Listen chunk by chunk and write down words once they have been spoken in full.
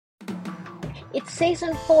It's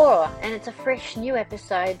season 4 and it's a fresh new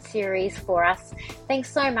episode series for us. Thanks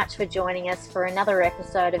so much for joining us for another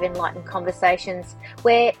episode of Enlightened Conversations,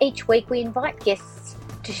 where each week we invite guests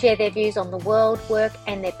to share their views on the world, work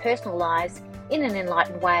and their personal lives in an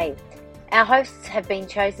enlightened way. Our hosts have been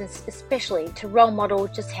chosen especially to role model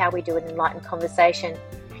just how we do an enlightened conversation.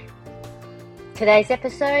 Today's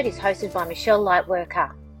episode is hosted by Michelle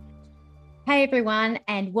Lightworker. Hey everyone,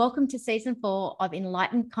 and welcome to season 4 of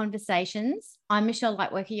Enlightened Conversations. I'm Michelle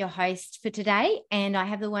Lightworker, your host for today, and I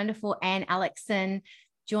have the wonderful Aleckson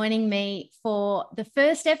joining me for the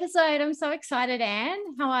first episode. I'm so excited, Anne.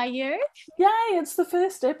 How are you? Yay, it's the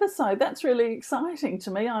first episode. That's really exciting to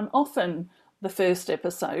me. I'm often the first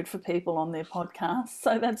episode for people on their podcast,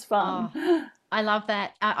 so that's fun. Oh, I love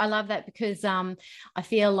that. I love that because I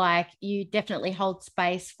feel like you definitely hold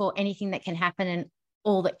space for anything that can happen and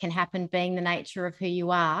all that can happen being the nature of who you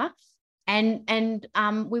are. And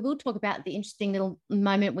we will talk about the interesting little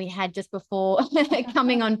moment we had just before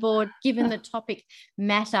coming on board, given the topic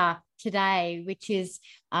matter today, which is,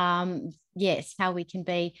 yes, how we can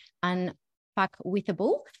be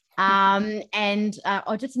unf&ckwithable. And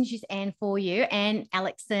I'll just introduce Anne for you. Anne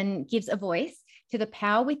Aleckson gives a voice to the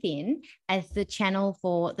power within as the channel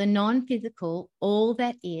for the non-physical, all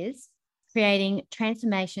that is, creating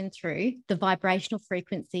transformation through the vibrational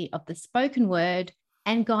frequency of the spoken word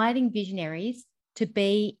and guiding visionaries to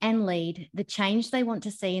be and lead the change they want to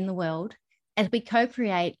see in the world as we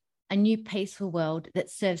co-create a new peaceful world that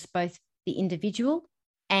serves both the individual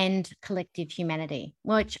and collective humanity,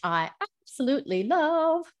 which I absolutely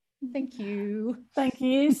love. Thank you. Thank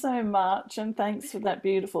you so much, and thanks for that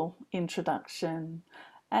beautiful introduction.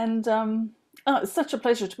 And it's such a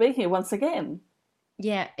pleasure to be here once again.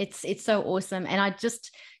 Yeah, it's so awesome, and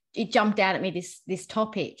it jumped out at me this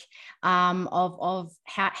topic of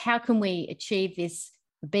how can we achieve this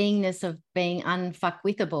beingness of being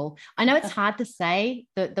unfuckwithable. I know it's hard to say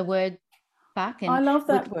the word fuck, and I love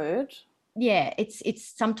that word. Yeah, it's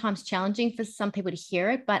sometimes challenging for some people to hear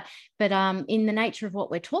it, but in the nature of what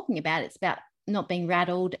we're talking about, it's about not being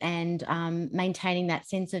rattled and maintaining that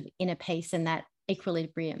sense of inner peace and that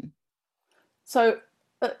equilibrium. So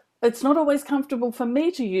it's not always comfortable for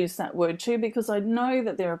me to use that word too, because I know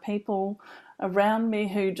that there are people around me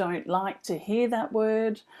who don't like to hear that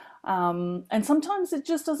word. And sometimes it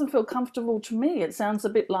just doesn't feel comfortable to me. It sounds a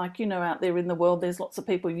bit like, out there in the world, there's lots of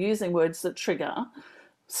people using words that trigger,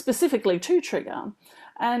 specifically to trigger.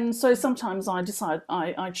 And so sometimes I decide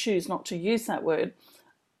I choose not to use that word,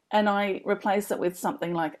 and I replace it with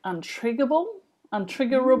something like untriggerable,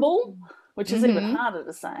 which is even harder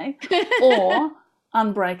to say, or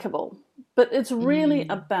unbreakable. But it's really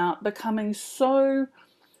about becoming so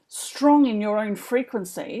strong in your own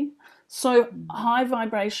frequency, so high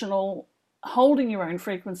vibrational, holding your own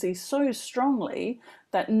frequency so strongly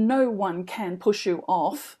that no one can push you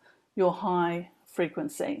off your high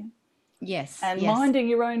frequency. Yes. And minding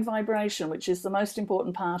your own vibration, which is the most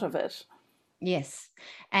important part of it. Yes.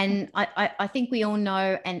 And I think we all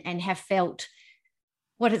know and have felt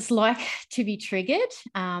what it's like to be triggered.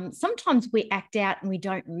 Sometimes we act out and we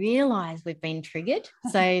don't realize we've been triggered.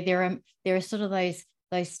 So there are sort of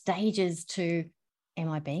those stages to,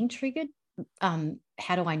 am I being triggered?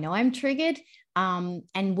 How do I know I'm triggered?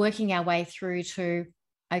 And working our way through to,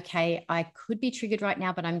 okay, I could be triggered right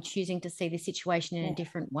now, but I'm choosing to see the situation in a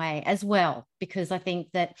different way as well. Because I think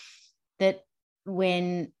that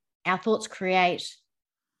when our thoughts create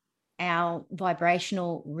our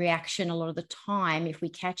vibrational reaction a lot of the time, if we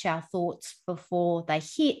catch our thoughts before they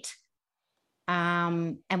hit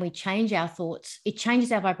and we change our thoughts, it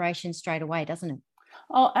changes our vibration straight away, doesn't it?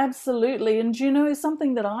 Oh, absolutely. And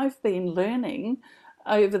something that I've been learning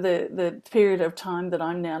over the period of time that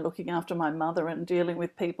I'm now looking after my mother and dealing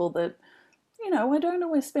with people that, I don't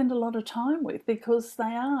always spend a lot of time with, because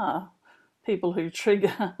they are people who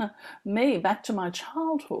trigger me back to my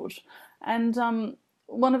childhood. And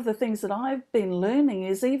one of the things that I've been learning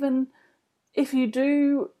is, even if you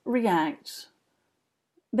do react,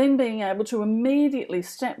 then being able to immediately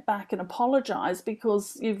step back and apologize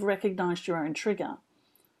because you've recognized your own trigger.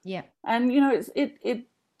 Yeah. And,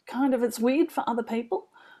 it's weird for other people.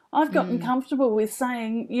 I've gotten comfortable with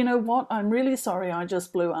saying, you know what, I'm really sorry I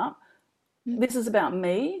just blew up. This is about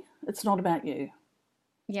me. It's not about you.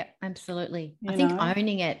 Yeah, absolutely. I think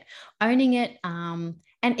owning it,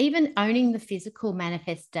 and even owning the physical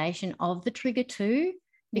manifestation of the trigger too,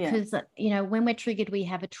 because, when we're triggered, we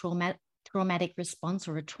have a traumatic response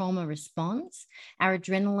or a trauma response. Our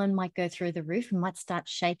adrenaline might go through the roof and might start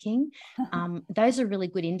shaking. Those are really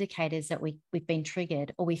good indicators that we've been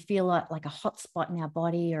triggered, or we feel like a hot spot in our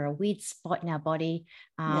body or a weird spot in our body.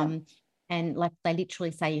 and like they literally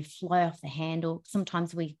say you fly off the handle.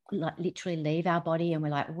 Sometimes we like literally leave our body and we're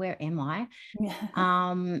like, where am I? Yeah.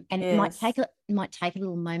 And it might take a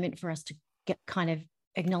little moment for us to kind of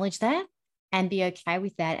acknowledge that and be okay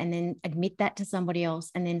with that, and then admit that to somebody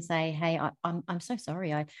else, and then say, hey, I'm so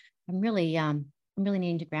sorry. I'm really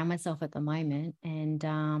needing to ground myself at the moment, and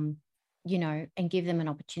and give them an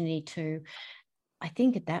opportunity to. I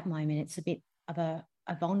think at that moment it's a bit of a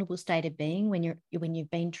vulnerable state of being when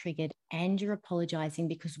you've been triggered and you're apologizing,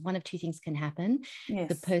 because one of two things can happen. Yes.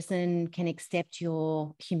 The person can accept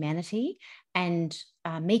your humanity and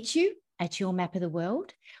meet you at your map of the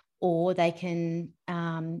world, or they can,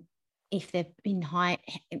 if they've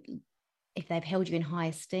held you in high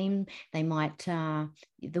esteem, they might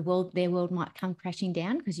their world might come crashing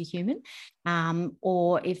down because you're human,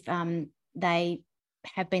 or if they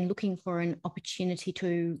have been looking for an opportunity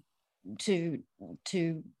to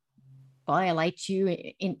violate you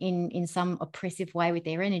in some oppressive way with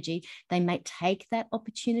their energy, they may take that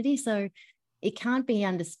opportunity. So it can't be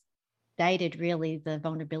understated, really, the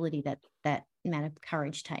vulnerability that amount of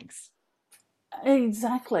courage takes.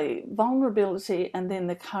 Exactly. Vulnerability, and then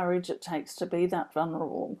the courage it takes to be that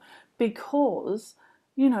vulnerable. Because,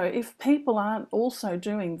 if people aren't also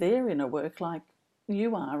doing their inner work like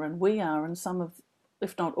you are and we are, and some of,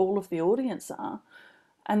 if not all of the audience are,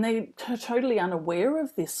 and they're totally unaware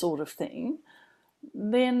of this sort of thing,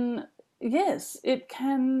 then yes, it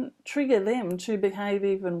can trigger them to behave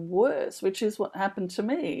even worse, which is what happened to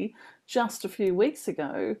me just a few weeks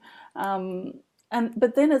ago.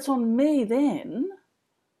 But then it's on me then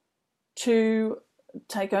to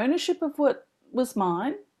take ownership of what was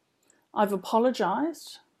mine. I've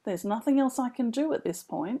apologised. There's nothing else I can do at this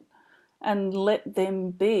point, and let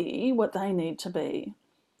them be what they need to be.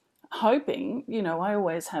 Hoping, I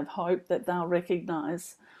always have hope that they'll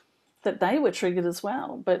recognise that they were triggered as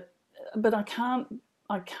well. But I can't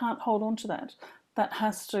hold on to that. That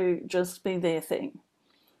has to just be their thing.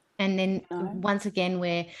 And then once again,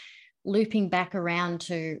 we're looping back around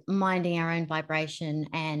to minding our own vibration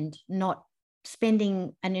and not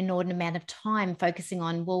spending an inordinate amount of time focusing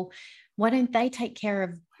on, well, why don't they take care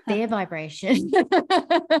of their vibration?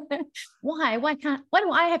 Why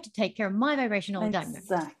do I have to take care of my vibration all the time?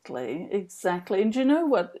 Exactly. And do you know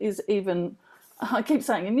what is even, I keep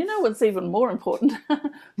saying, and you know what's even more important,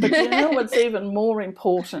 but you know what's even more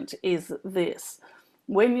important is this.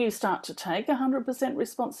 When you start to take 100%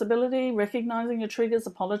 responsibility, recognising your triggers,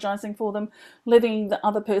 apologising for them, letting the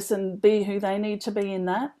other person be who they need to be in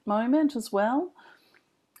that moment as well.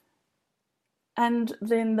 And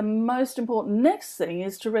then the most important next thing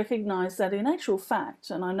is to recognise that in actual fact,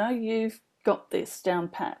 and I know you've got this down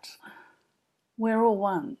pat, we're all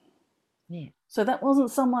one. Yeah. So that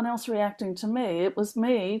wasn't someone else reacting to me. It was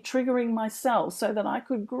me triggering myself so that I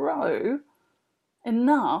could grow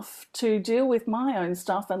enough to deal with my own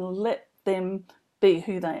stuff and let them be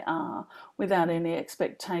who they are without any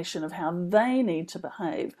expectation of how they need to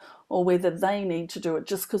behave or whether they need to do it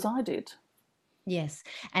just because I did. Yes.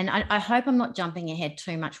 And I hope I'm not jumping ahead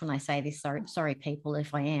too much when I say this. Sorry people,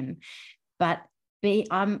 if I am. But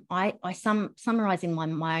I summarize in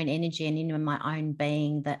my own energy and in my own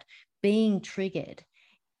being that being triggered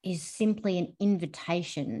is simply an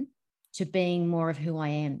invitation to being more of who I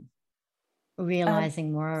am,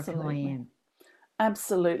 realizing more of who I am.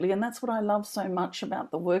 Absolutely. And that's what I love so much about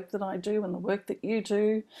the work that I do and the work that you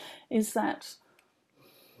do, is that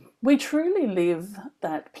we truly live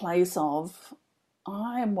that place of,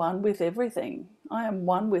 I am one with everything. I am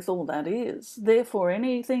one with all that is. Therefore,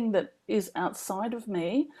 anything that is outside of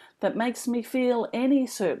me that makes me feel any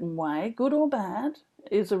certain way, good or bad,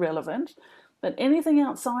 is irrelevant. But anything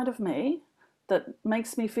outside of me that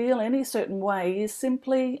makes me feel any certain way is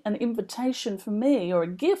simply an invitation for me, or a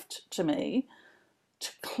gift to me,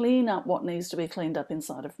 to clean up what needs to be cleaned up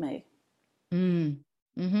inside of me.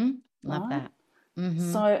 Love that.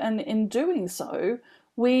 So, and in doing so,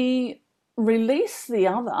 we release the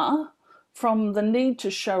other from the need to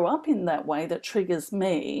show up in that way that triggers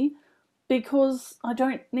me, because I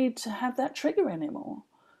don't need to have that trigger anymore.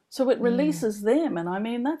 So it releases them. And I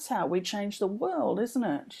mean, that's how we change the world, isn't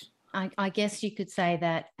it? I guess you could say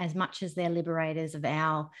that as much as they're liberators of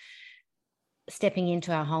our stepping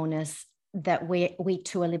into our wholeness, that we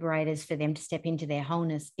too are liberators for them to step into their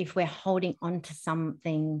wholeness. If we're holding on to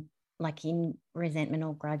something like in resentment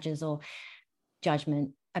or grudges or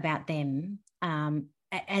judgment about them,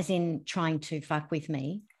 as in trying to fuck with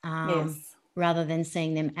me, Yes. rather than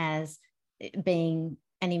seeing them as being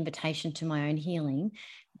an invitation to my own healing,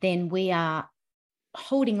 then we are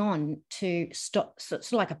holding on to stop, sort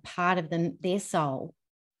of like a part of them, their soul,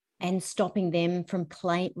 and stopping them from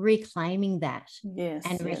reclaiming that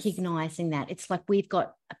and recognizing that. It's like we've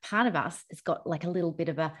got a part of us, it's got like a little bit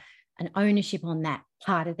of an ownership on that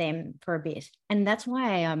part of them for a bit. And that's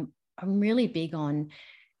why I'm really big on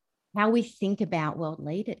how we think about world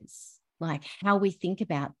leaders, like how we think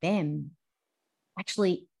about them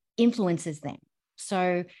actually influences them.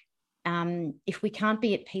 So if we can't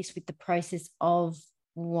be at peace with the process of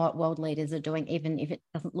what world leaders are doing, even if it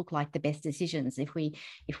doesn't look like the best decisions, if we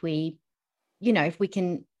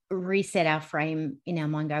can reset our frame in our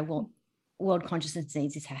mind, go, well, world consciousness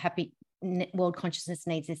needs this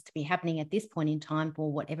to be happening at this point in time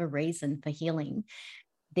for whatever reason, for healing.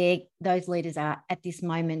 Those leaders are at this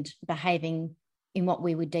moment behaving in what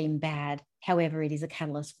we would deem bad. However, it is a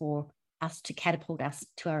catalyst for us to catapult us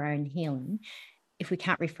to our own healing. If we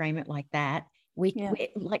can't reframe it like that, we're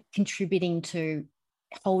like contributing to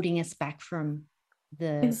holding us back from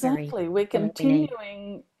the exactly. We're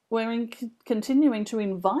continuing to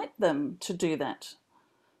invite them to do that,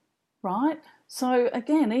 right? So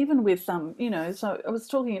again, even with so I was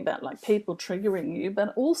talking about like people triggering you,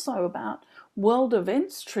 but also about world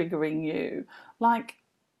events triggering you. Like,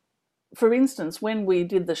 for instance, when we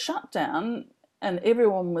did the shutdown and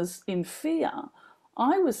everyone was in fear,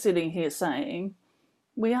 I was sitting here saying,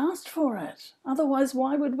 we asked for it. Otherwise,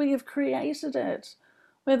 why would we have created it?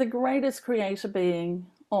 We're the greatest creator being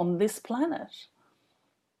on this planet.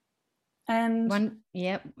 And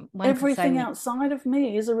everything outside of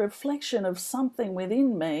me is a reflection of something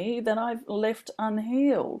within me that I've left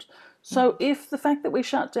unhealed. So if the fact that we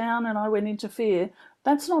shut down and I went into fear,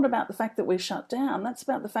 that's not about the fact that we shut down. That's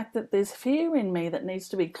about the fact that there's fear in me that needs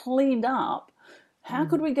to be cleaned up. How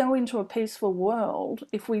could we go into a peaceful world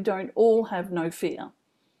if we don't all have no fear?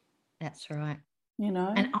 That's right.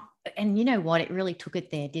 And you know what? It really took it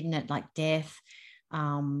there, didn't it? Like death,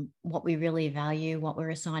 what we really value, what we're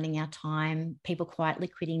assigning our time, people quietly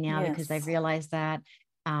quitting now because they've realized that,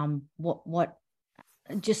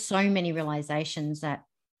 just so many realizations that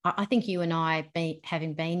I think you and I,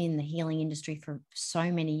 having been in the healing industry for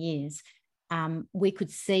so many years, we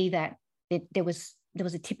could see that there was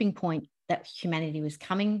a tipping point that humanity was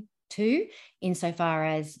coming to, insofar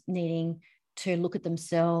as needing to look at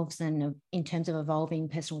themselves and in terms of evolving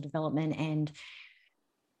personal development. And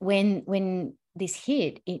when this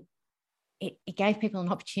hit, it gave people an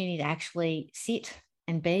opportunity to actually sit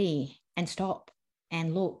and be and stop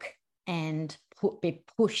and look and be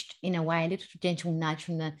pushed in a way, a little gentle nudge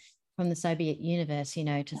from the Soviet universe,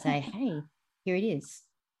 to say, hey, here it is.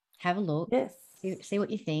 Have a look. Yes. See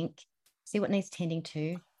what you think. See what needs tending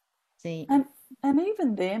to. See. And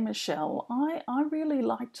even there, Michelle, I really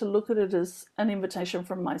like to look at it as an invitation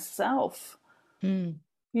from myself, to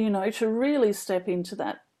really step into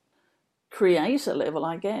that creator level,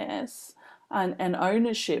 I guess, and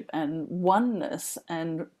ownership and oneness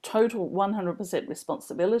and total 100%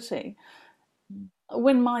 responsibility.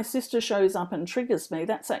 When my sister shows up and triggers me,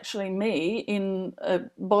 that's actually me in a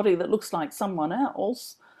body that looks like someone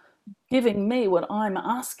else, giving me what I'm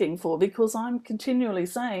asking for, because I'm continually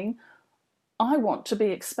saying, I want to be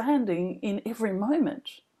expanding in every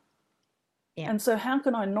moment. Yeah. And so how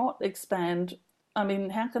can I not expand? I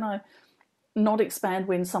mean, how can I not expand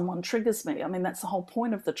when someone triggers me? I mean, that's the whole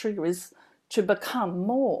point of the trigger, is to become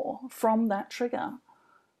more from that trigger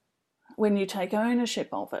when you take ownership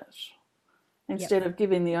of it, instead of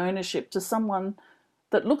giving the ownership to someone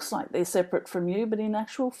that looks like they're separate from you, but in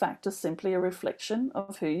actual fact is simply a reflection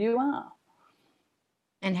of who you are.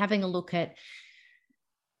 And having a look at,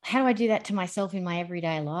 how do I do that to myself in my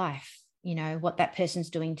everyday life? What that person's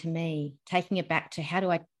doing to me, taking it back to, how do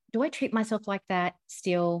I treat myself like that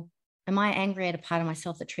still? Am I angry at a part of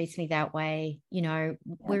myself that treats me that way?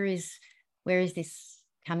 Where is this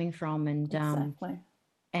coming from? And exactly.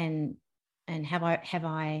 And am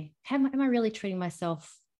I really treating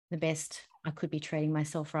myself the best I could be treating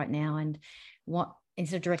myself right now? And what,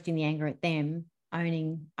 instead of directing the anger at them,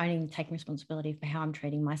 owning, taking responsibility for how I'm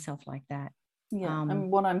treating myself like that. Yeah, and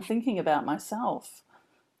what I'm thinking about myself.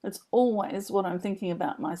 It's always what I'm thinking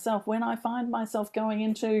about myself. When I find myself going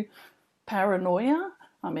into paranoia,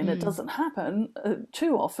 I mean, it doesn't happen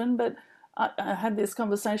too often, but I had this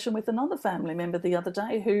conversation with another family member the other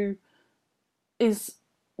day who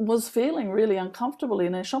was feeling really uncomfortable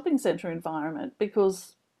in a shopping centre environment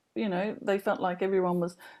because, they felt like everyone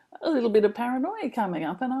was a little bit of paranoia coming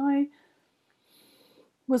up, and I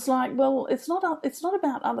was like, well, it's not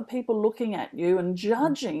about other people looking at you and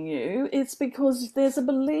judging you. It's because there's a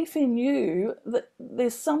belief in you that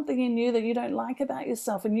there's something in you that you don't like about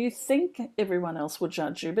yourself, and you think everyone else will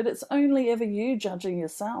judge you, but it's only ever you judging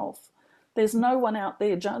yourself. There's no one out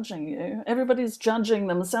there judging you. Everybody's judging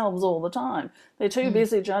themselves all the time. They're too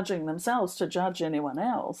busy judging themselves to judge anyone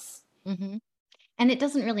else. Mm-hmm. And it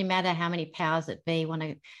doesn't really matter how many powers that be want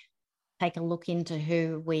to take a look into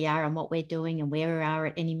who we are and what we're doing and where we are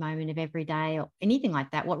at any moment of every day or anything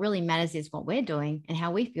like that. What really matters is what we're doing and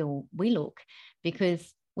how we feel we look,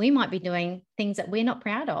 because we might be doing things that we're not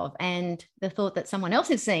proud of. And the thought that someone else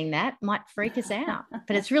is seeing that might freak us out.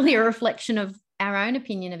 But it's really a reflection of our own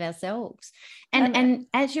opinion of ourselves. And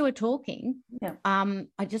as you were talking, I want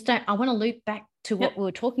to loop back to what we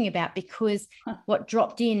were talking about, because what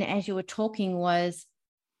dropped in as you were talking was,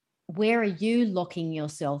 where are you locking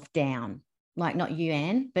yourself down? Like, not you,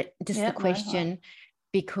 Anne, but just the question,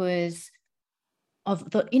 because of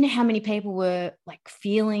the, how many people were like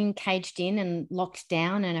feeling caged in and locked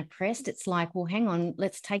down and oppressed. It's like, well, hang on,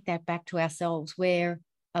 let's take that back to ourselves. Where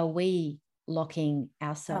are we locking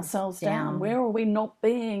ourselves down? Where are we not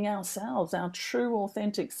being ourselves, our true,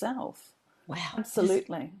 authentic self? Wow.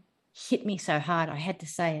 Absolutely. Hit me so hard. I had to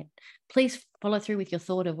say it. Please follow through with your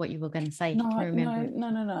thought of what you were going to say. If you can remember.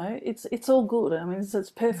 No. It's all good. I mean, it's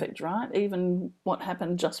perfect, right? Even what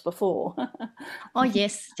happened just before. Oh,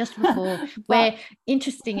 yes, just before. Where,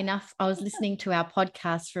 interesting enough, I was listening to our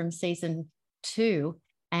podcast from season 2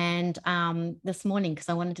 and this morning, because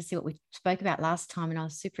I wanted to see what we spoke about last time, and I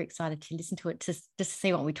was super excited to listen to it, just to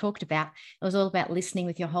see what we talked about. It was all about listening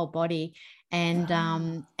with your whole body and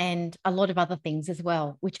a lot of other things as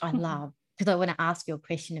well, which I love, because I want to ask you a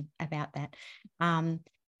question about that.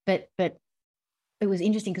 But it was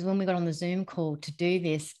interesting because when we got on the Zoom call to do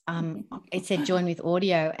this, it said join with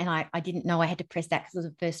audio, and I didn't know I had to press that because it was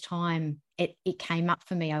the first time it came up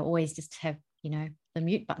for me. I always just have, the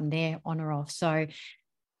mute button there on or off. So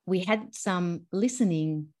we had some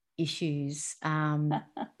listening issues, and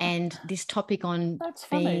this topic on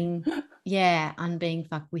being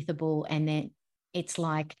fuckwithable, and then it's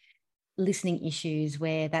like listening issues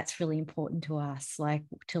where that's really important to us, like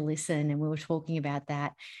to listen, and we were talking about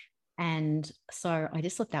that. And so I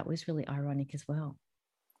just thought that was really ironic as well.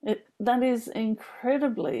 That is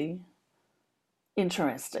incredibly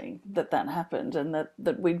interesting that happened, and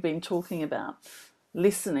that we'd been talking about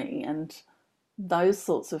listening and those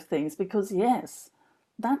sorts of things, because yes,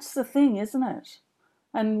 that's the thing, isn't it?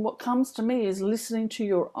 And what comes to me is listening to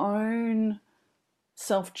your own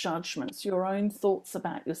self-judgments, your own thoughts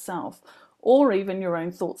about yourself, or even your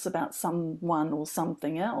own thoughts about someone or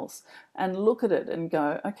something else, and look at it and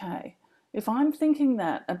go, okay, if I'm thinking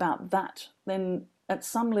that about that, then at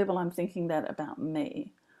some level I'm thinking that about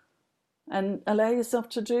me. And allow yourself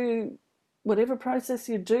to do whatever process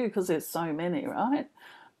you do, because there's so many, right?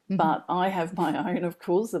 Mm-hmm. But I have my own, of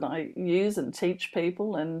course, that I use and teach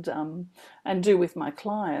people and do with my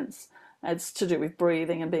clients. It's to do with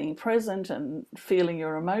breathing and being present and feeling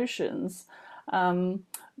your emotions.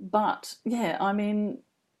 But yeah, I mean,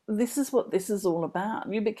 this is what this is all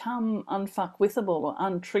about. You become unfuckwithable or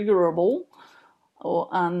untriggerable or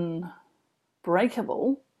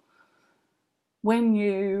unbreakable when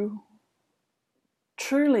you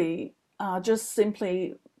truly are just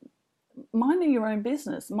simply minding your own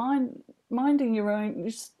business, minding your own,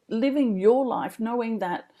 just living your life, knowing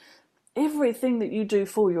that everything that you do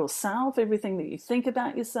for yourself, everything that you think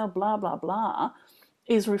about yourself, blah, blah, blah,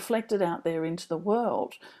 is reflected out there into the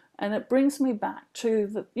world. And it brings me back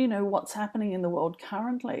to what's happening in the world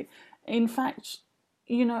currently. In fact,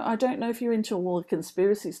 I don't know if you're into all the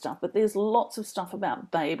conspiracy stuff, but there's lots of stuff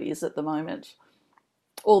about babies at the moment.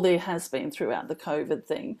 Or there has been throughout the COVID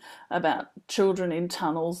thing, about children in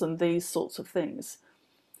tunnels and these sorts of things.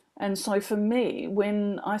 And so for me,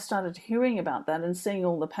 when I started hearing about that and seeing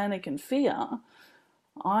all the panic and fear,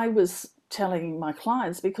 I was telling my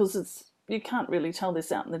clients, because you can't really tell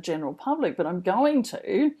this out in the general public, but I'm going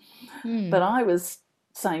to. But I was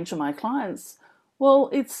saying to my clients,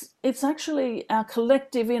 well, it's actually our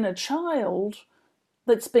collective inner child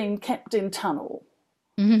that's being kept in tunnel.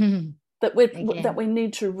 Mm-hmm. That we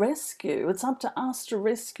need to rescue. It's up to us to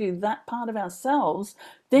rescue that part of ourselves.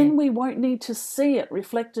 Then we won't need to see it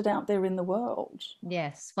reflected out there in the world.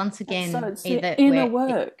 Yes. Once again, so it's the inner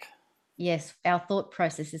work. Yes, our thought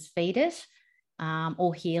processes feed it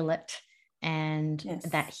or heal it. And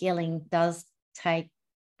that healing does take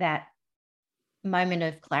that moment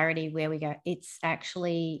of clarity where we go, it's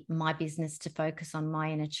actually my business to focus on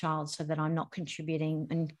my inner child so that I'm not contributing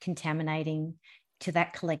and contaminating to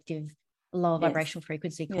that collective lower vibrational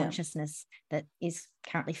frequency consciousness that is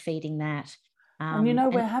currently feeding that. And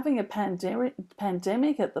we're having a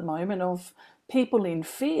pandemic at the moment of people in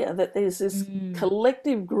fear, that there's this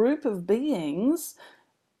collective group of beings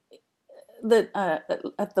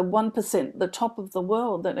at the 1%, the top of the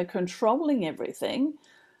world, that are controlling everything.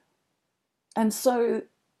 And so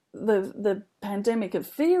the pandemic of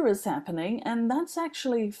fear is happening, and that's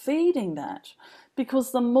actually feeding that,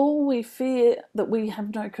 because the more we fear that we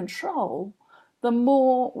have no control, the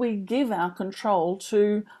more we give our control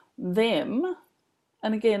to them.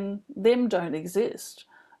 And again, them don't exist.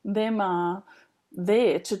 Them are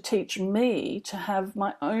there to teach me to have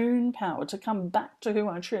my own power, to come back to who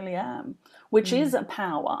I truly am, which is a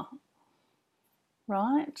power,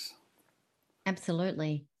 right?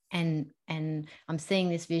 Absolutely. And I'm seeing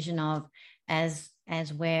this vision of, as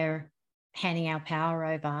we're handing our power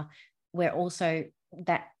over, we're also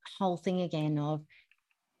that whole thing again of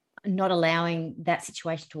not allowing that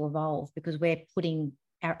situation to evolve, because we're putting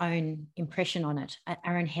our own impression on it,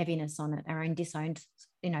 our own heaviness on it, our own disowned,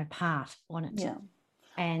 part on it. Yeah.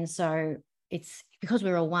 And so it's because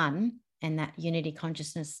we're all one, and that unity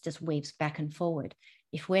consciousness just weaves back and forward.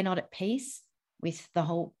 If we're not at peace with the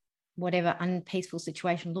whole, whatever unpeaceful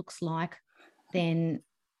situation looks like, then,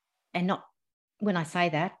 and not, when I say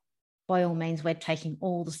that, by all means, we're taking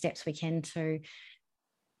all the steps we can to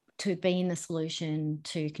be in the solution,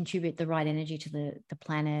 to contribute the right energy to the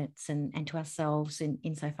planets and to ourselves,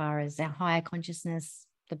 insofar as our higher consciousness,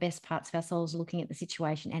 the best parts of ourselves, looking at the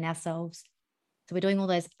situation and ourselves. So we're doing all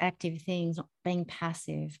those active things, not being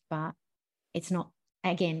passive, but it's not,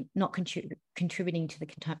 again, not contributing to the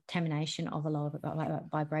contamination of a lower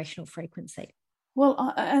vibrational frequency.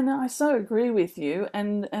 Well, I so agree with you.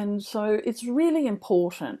 And so it's really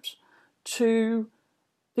important to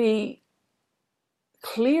be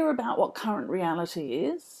clear about what current reality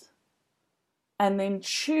is, and then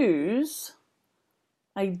choose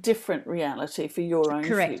a different reality for your own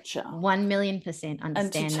future. 1,000,000%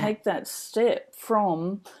 understand. And to take that step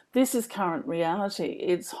from, this is current reality,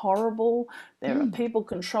 it's horrible, there are people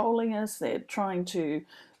controlling us, they're trying to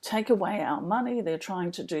take away our money, they're trying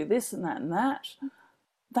to do this and that and that.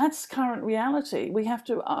 That's current reality. We have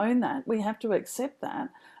to own that. We have to accept that.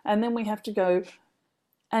 And then we have to go,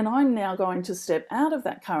 and I'm now going to step out of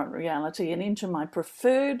that current reality and into my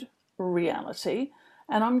preferred reality,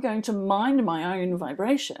 and I'm going to mind my own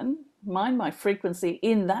vibration, mind my frequency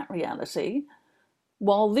in that reality,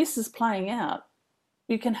 while this is playing out.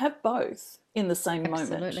 You can have both in the same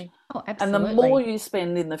moment. Oh, absolutely. And the more you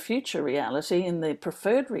spend in the future reality, in the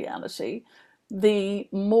preferred reality, the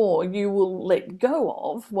more you will let go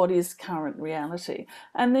of what is current reality.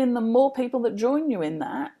 And then the more people that join you in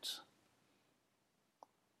that,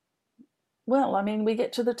 well, I mean, we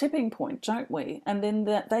get to the tipping point, don't we? And then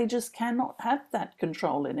that they just cannot have that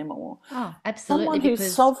control anymore. Oh, absolutely. Someone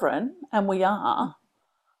who's sovereign, and we are,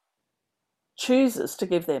 chooses to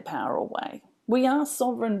give their power away. We are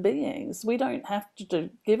sovereign beings. We don't have to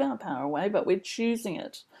give our power away, but we're choosing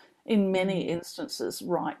it in many instances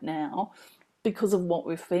right now because of what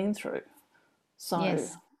we've been through. So,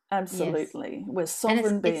 yes. absolutely, yes. We're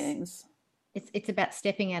sovereign beings. It's about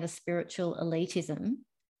stepping out of spiritual elitism.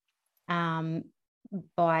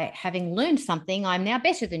 By having learned something, I'm now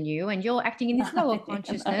better than you, and you're acting in this lower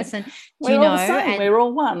consciousness. And we're all the same. We're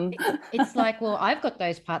all one. It's like, well, I've got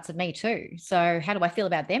those parts of me too. So how do I feel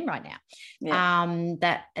about them right now? Yeah. And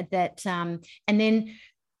then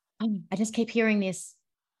I just keep hearing this,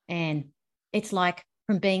 and it's like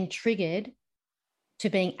from being triggered to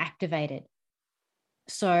being activated.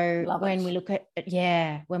 So when we look at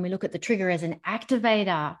the trigger as an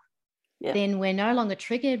activator, then we're no longer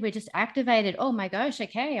triggered. We're just activated. Oh my gosh.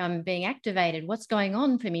 Okay. I'm being activated. What's going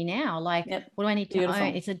on for me now? Like, what do I need to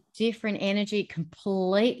own? It's a different energy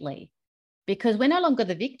completely, because we're no longer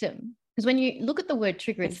the victim. Because when you look at the word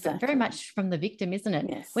trigger, it's very much from the victim, isn't it?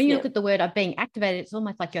 Yes, when you look at the word, I'm being activated, it's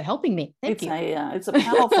almost like you're helping me. Thank you. It's a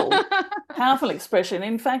powerful, powerful expression.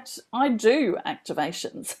 In fact, I do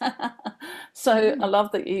activations. So I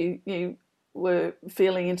love that you were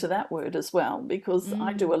feeling into that word as well, because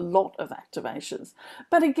I do a lot of activations.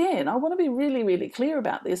 But again, I want to be really, really clear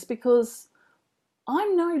about this, because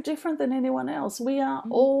I'm no different than anyone else. We are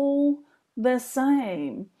all the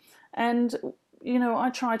same. And, I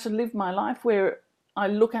try to live my life where I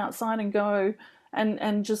look outside and go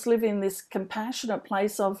and just live in this compassionate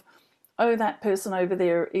place of, oh, that person over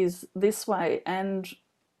there is this way, and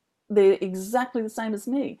they're exactly the same as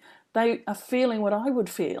me. They are feeling what I would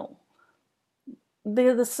feel.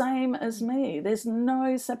 They're the same as me. There's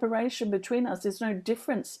no separation between us. There's no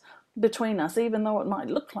difference between us, even though it might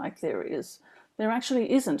look like there is. There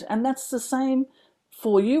actually isn't. And that's the same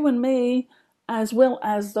for you and me, as well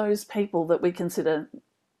as those people that we consider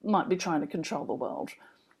might be trying to control the world.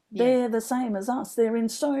 They're the same as us. They're in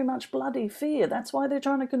so much bloody fear. That's why they're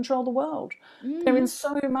trying to control the world. They're in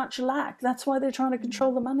so much lack. That's why they're trying to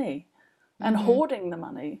control the money and hoarding the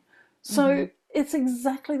money. So it's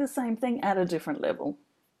exactly the same thing at a different level.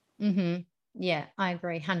 Yeah, I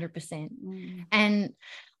agree 100%. And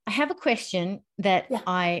I have a question that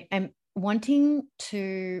I am wanting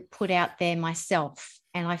to put out there myself,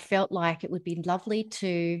 and I felt like it would be lovely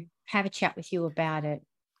to have a chat with you about it.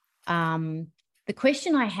 The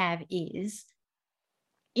question I have is,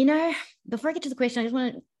 before I get to the question, I just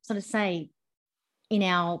want to sort of say,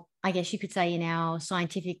 I guess you could say in our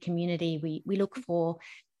scientific community, we look for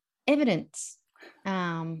evidence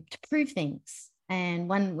to prove things. And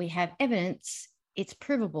when we have evidence, it's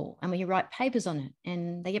provable, and we write papers on it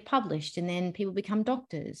and they get published, and then people become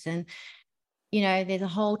doctors. And, there's a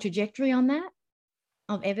whole trajectory on that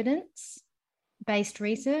of evidence-based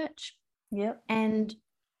research. Yep. And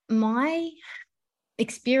my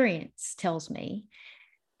experience tells me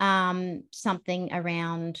something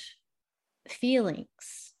around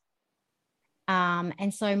feelings.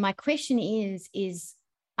 And so my question is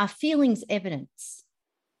are feelings evidence?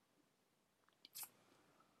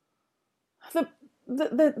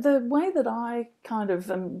 The way that I kind of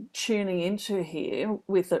am tuning into here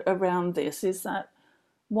around this is that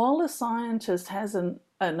while a scientist has an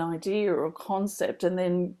idea or a concept and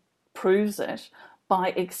then proves it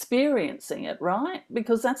by experiencing it, right?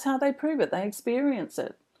 Because that's how they prove it. They experience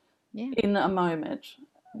it in a moment.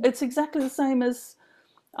 It's exactly the same as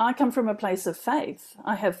I come from a place of faith.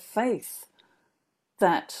 I have faith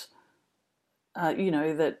that, that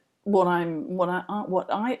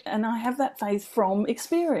and I have that faith from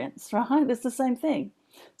experience, right? It's the same thing.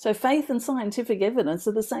 So faith and scientific evidence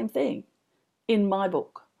are the same thing in my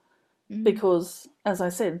book, because, as I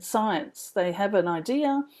said, science, they have an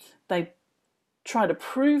idea, they try to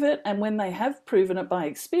prove it, and when they have proven it by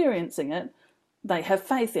experiencing it, they have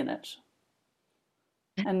faith in it.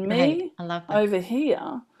 And me, I love that. Over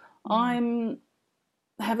here, I'm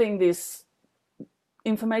having this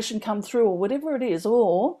information come through or whatever it is,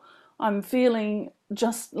 or I'm feeling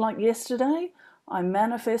just like yesterday, I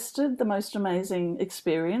manifested the most amazing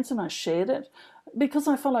experience and I shared it because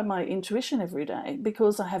I follow my intuition every day,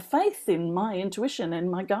 because I have faith in my intuition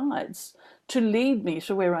and my guides to lead me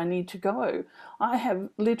to where I need to go. I have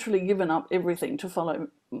literally given up everything to follow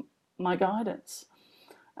my guidance.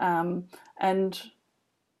 And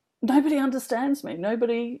nobody understands me.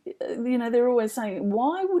 Nobody, they're always saying,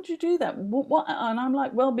 why would you do that? What? And I'm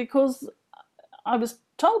like, well, because I was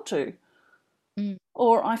told to,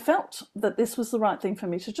 or I felt that this was the right thing for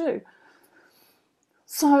me to do.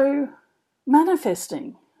 So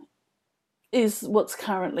manifesting is what's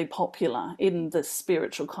currently popular in the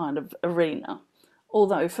spiritual kind of arena.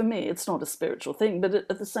 Although for me, it's not a spiritual thing, but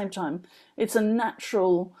at the same time, it's a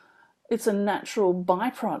natural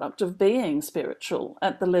byproduct of being spiritual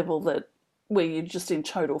at the level where you're just in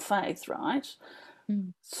total faith, right?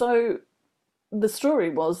 So the story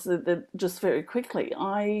was that just very quickly,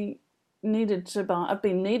 I've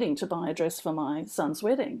been needing to buy a dress for my son's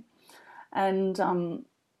wedding. And,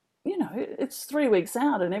 it's 3 weeks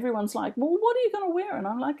out and everyone's like, well, what are you going to wear? And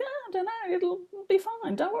I'm like, I don't know, it'll be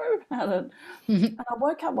fine. Don't worry about it. And I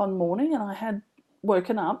woke up one morning and I had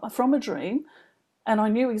woken up from a dream and I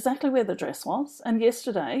knew exactly where the dress was. And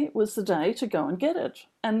yesterday was the day to go and get it.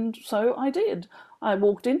 And so I did. I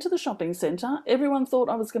walked into the shopping centre. Everyone thought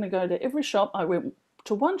I was going to go to every shop. I went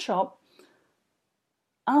to one shop,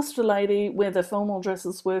 asked a lady where the formal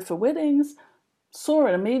dresses were for weddings, saw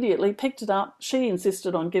it immediately, picked it up. She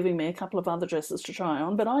insisted on giving me a couple of other dresses to try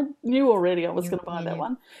on, but I knew already I was going to buy that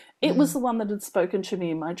one. It was the one that had spoken to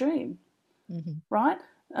me in my dream, right?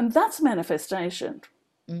 And that's manifestation.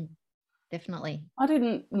 Definitely. I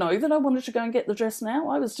didn't know that I wanted to go and get the dress now.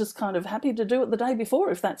 I was just kind of happy to do it the day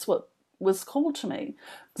before if that's what was called to me.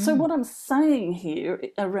 So what I'm saying here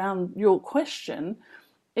around your question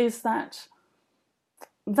is that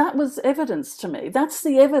was evidence to me. That's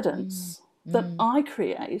the evidence that I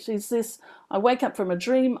create, is this: I wake up from a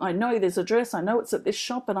dream, I know there's a dress, I know it's at this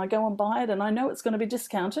shop, and I go and buy it, and I know it's going to be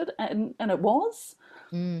discounted, and it was.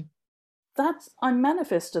 I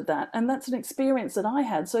manifested that, and that's an experience that I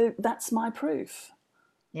had, so that's my proof.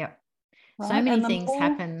 Yep. Right? So many things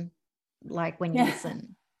happen, like when you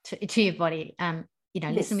listen to your body,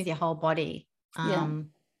 listen with your whole body,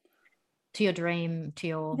 to your dream,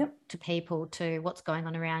 to people, to what's going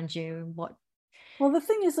on around you, Well, the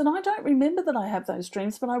thing is that I don't remember that I have those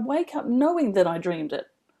dreams, but I wake up knowing that I dreamed it.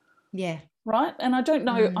 Yeah. Right? And I don't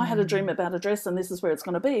know, I had a dream about a dress and this is where it's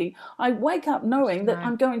going to be. I wake up knowing that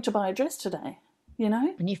I'm going to buy a dress today,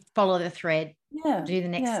 And you follow the thread, do the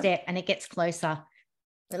next step, and it gets closer.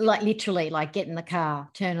 Like literally, like get in the car,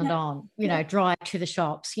 turn it Yeah, on, yeah. drive to the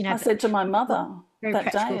shops, I said to my mother very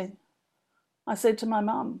that practical. day, I said to my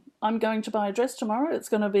mum, I'm going to buy a dress tomorrow. It's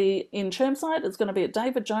going to be in Chermside, it's going to be at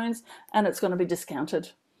David Jones, and it's going to be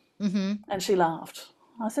discounted. Mm-hmm. And she laughed.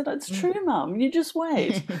 I said, it's true, Mum. You just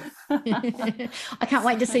wait. I can't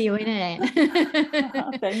wait to see you in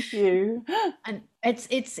it. Thank you. And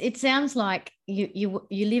it sounds like you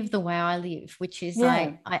live the way I live, which is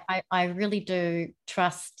Yeah. I really do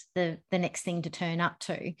trust the next thing to turn up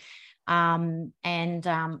to. And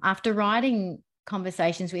after writing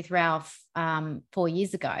Conversations with Ralph 4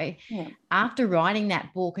 years ago, Yeah. after writing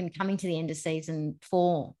that book and coming to the end of season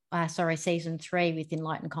 3 with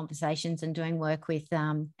Enlightened Conversations and doing work with,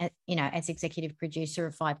 as executive producer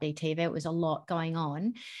of 5D TV, it was a lot going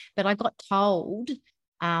on. But I got told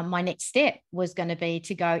my next step was going to be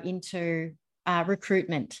to go into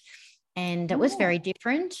recruitment. And it was very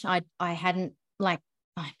different. I hadn't, I've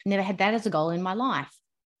never had that as a goal in my life.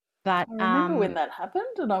 But I remember when that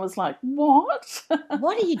happened and I was like, what?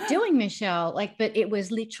 What are you doing, Michelle? But it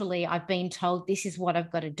was literally, I've been told this is what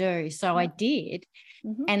I've got to do. So I did.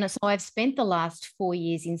 Mm-hmm. And so I've spent the last 4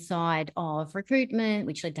 years inside of recruitment,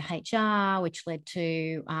 which led to HR, which led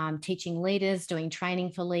to teaching leaders, doing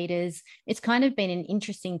training for leaders. It's kind of been an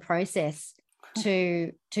interesting process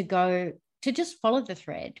to go to just follow the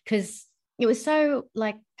thread, because it was so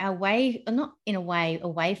not in a way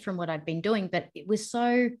away from what I'd been doing, but it was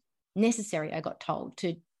so necessary, I got told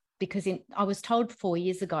to, because I was told 4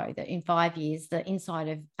 years ago that in 5 years the inside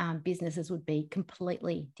of businesses would be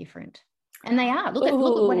completely different, and they are. Look at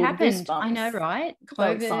what happened. Goosebumps. I know, right? So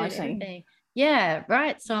COVID, exciting. everything. Yeah,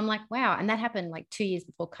 right. So I'm like, wow, and that happened like 2 years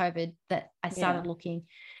before COVID that I started looking.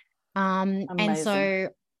 And so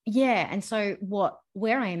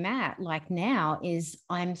where I am at now is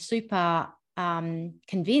I'm super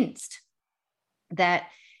convinced that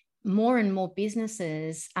more and more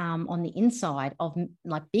businesses on the inside of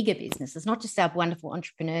bigger businesses, not just our wonderful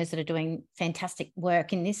entrepreneurs that are doing fantastic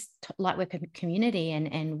work in this light work community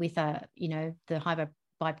and with the high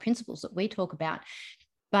vibe principles that we talk about.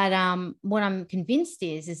 But what I'm convinced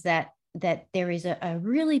is that there is a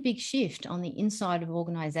really big shift on the inside of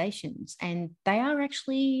organizations, and they are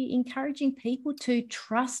actually encouraging people to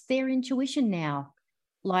trust their intuition now.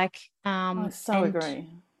 I so agree.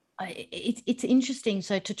 It's interesting.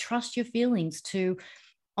 So to trust your feelings, to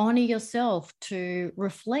honor yourself, to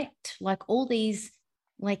reflect, all these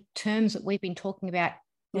terms that we've been talking about,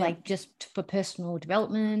 just for personal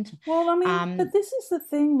development. Well, I mean, but this is the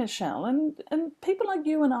thing, Michelle, and people like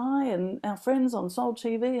you and I and our friends on Soul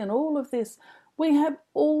TV and all of this, we have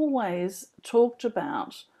always talked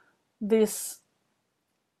about this,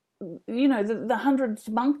 the 100th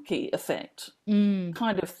monkey effect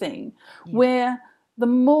kind of thing, where the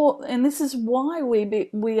more, and this is why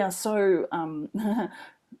we are so,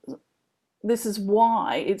 this is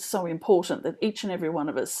why it's so important that each and every one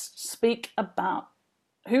of us speak about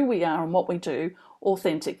who we are and what we do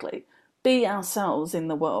authentically. Be ourselves in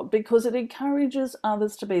the world, because it encourages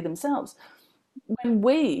others to be themselves. When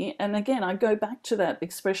we, and again, I go back to that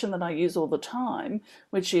expression that I use all the time,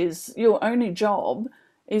 which is your only job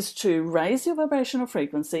is to raise your vibrational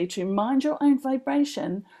frequency, to mind your own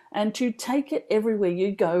vibration, and to take it everywhere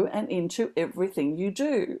you go and into everything you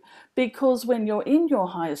do. Because when you're in your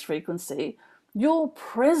highest frequency, your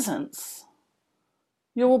presence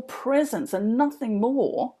and nothing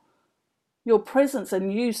more, your presence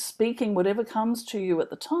and you speaking whatever comes to you at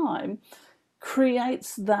the time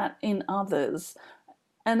creates that in others.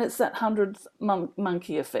 And it's that 100th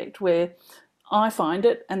monkey effect, where I find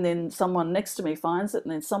it and then someone next to me finds it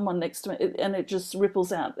and then someone next to me, and it just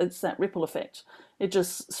ripples out. It's that ripple effect. It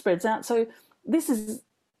just spreads out. So this is,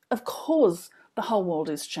 of course, the whole world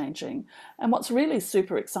is changing. And what's really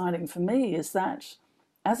super exciting for me is that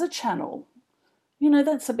as a channel,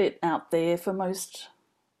 that's a bit out there for most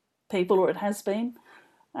people, or it has been.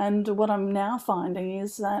 And what I'm now finding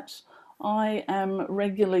is that I am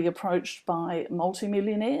regularly approached by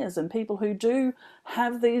multimillionaires and people who do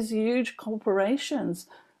have these huge corporations.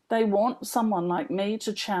 They want someone like me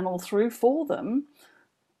to channel through for them,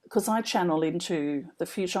 because I channel into the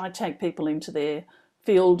future. I take people into their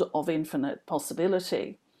field of infinite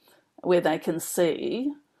possibility, where they can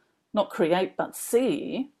see, not create, but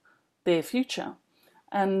see their future.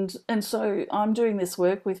 And so I'm doing this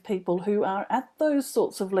work with people who are at those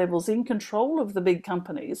sorts of levels, in control of the big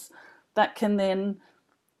companies, that can then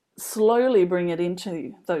slowly bring it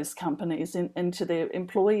into those companies, into their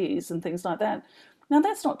employees and things like that. Now,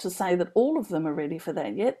 that's not to say that all of them are ready for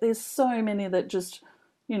that yet. There's so many that just,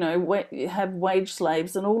 have wage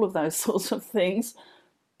slaves and all of those sorts of things.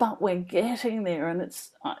 but we're getting there, and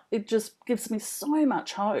it just gives me so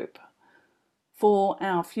much hope for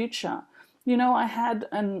our future. You know, I had,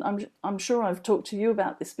 and I'm sure I've talked to you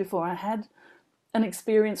about this before, I had an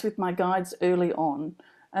experience with my guides early on,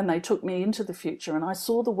 and they took me into the future, and I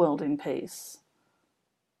saw the world in peace.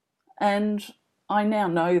 And I now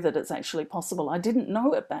know that it's actually possible. I didn't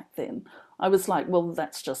know it back then. I was like, well,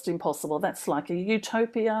 that's just impossible. That's like a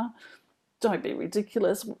utopia. Don't be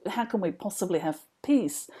ridiculous. How can we possibly have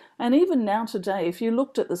peace? And even now today, if you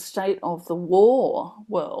looked at the state of the war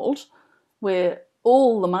world, where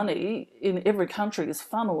all the money in every country is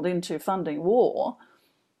funneled into funding war,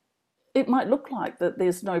 it might look like that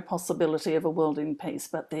there's no possibility of a world in peace,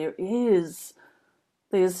 but there is.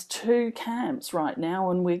 There's two camps right now,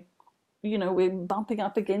 and we're bumping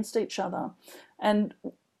up against each other. And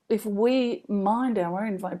if we mind our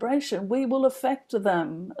own vibration, we will affect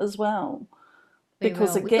them as well.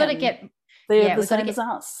 Because again, they're the same as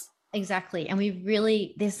us. Exactly. And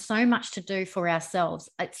there's so much to do for ourselves.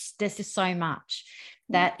 There's just so much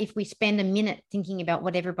that if we spend a minute thinking about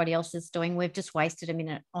what everybody else is doing, we've just wasted a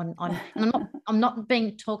minute on and I'm not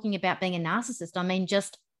talking about being a narcissist. I mean,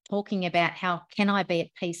 just talking about how can I be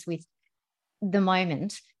at peace with the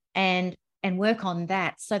moment and work on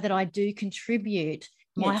that so that I do contribute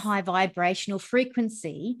my high vibrational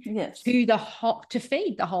frequency to feed the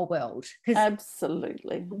whole world.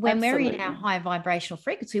 Absolutely. When we're in our high vibrational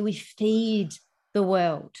frequency, we feed the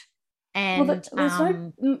world. And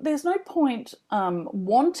there's no point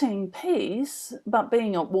wanting peace but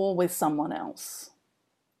being at war with someone else.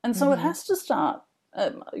 And so it has to start.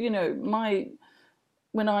 When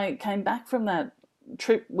I came back from that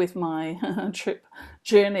trip with my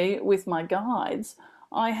journey with my guides,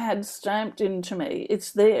 I had stamped into me,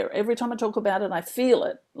 it's there. Every time I talk about it, I feel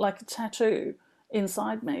it like a tattoo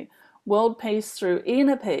inside me. World peace through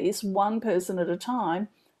inner peace, one person at a time,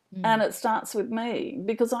 and it starts with me,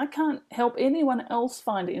 because I can't help anyone else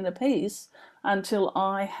find inner peace until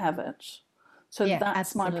I have it. So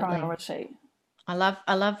that's my priority. I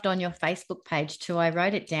loved on your Facebook page too. I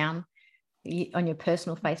wrote it down on your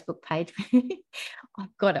personal Facebook page.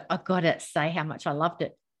 I've got to say how much I loved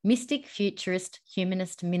it. Mystic, futurist,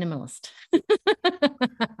 humanist, minimalist.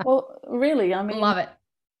 Well, really, I mean, love it.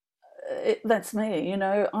 That's me.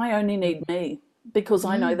 I only need me, because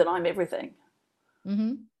I know that I'm everything.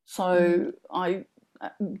 So I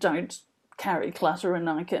don't carry clutter, and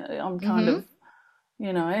I'm kind of,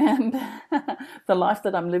 and the life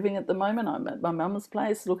that I'm living at the moment, I'm at my mum's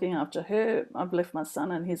place looking after her. I've left my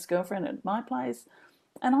son and his girlfriend at my place,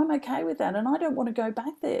 and I'm okay with that, and I don't want to go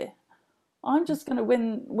back there. I'm just going to,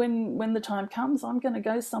 when the time comes, I'm going to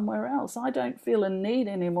go somewhere else. I don't feel a need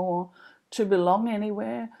anymore to belong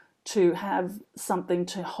anywhere, to have something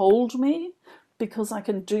to hold me, because I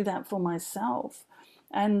can do that for myself.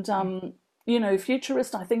 And,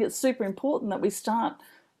 futurist, I think it's super important that we start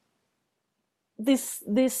this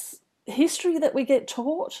history that we get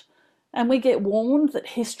taught, and we get warned that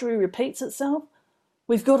history repeats itself.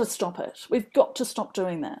 We've got to stop it. We've got to stop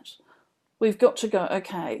doing that. We've got to go,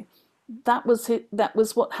 okay, that was it. That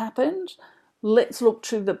was what happened. Let's look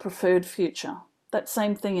to the preferred future. That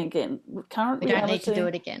same thing again. Current reality. We don't need to do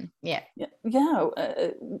it again. Yeah.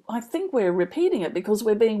 I think we're repeating it because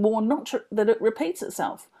we're being warned that it repeats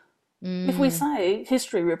itself. If we say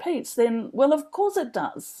history repeats, then, well, of course it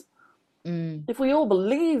does. If we all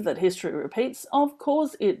believe that history repeats, of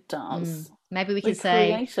course it does. Maybe we could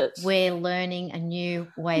say we're learning a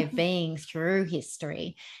new way of being through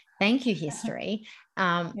history. Thank you, history.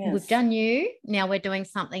 We've done you. Now we're doing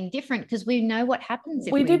something different, because we know what happens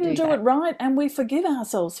if we didn't do it right, and we forgive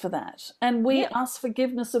ourselves for that. And we ask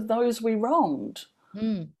forgiveness of those we wronged.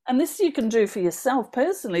 And this you can do for yourself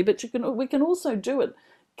personally, but we can also do it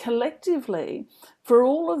collectively for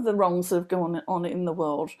all of the wrongs that have gone on in the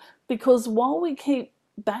world. Because while we keep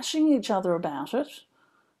bashing each other about it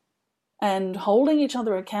and holding each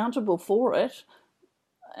other accountable for it,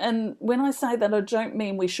 and when I say that, I don't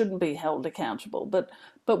mean we shouldn't be held accountable, but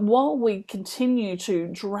while we continue to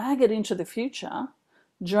drag it into the future,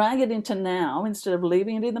 drag it into now instead of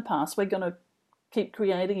leaving it in the past, we're going to keep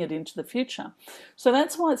creating it into the future. So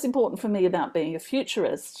that's why it's important for me about being a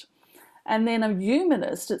futurist. And then a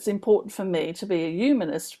humanist, it's important for me to be a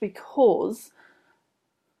humanist because,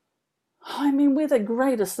 I mean, we're the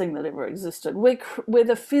greatest thing that ever existed. We're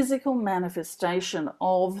the physical manifestation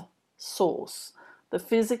of Source, the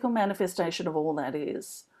physical manifestation of all that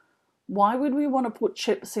is. Why would we want to put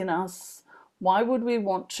chips in us? Why would we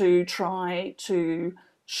want to try to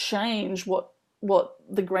change what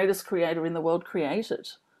the greatest creator in the world created?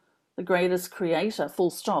 The greatest creator,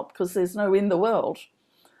 full stop, because there's no in the world.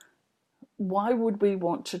 why would we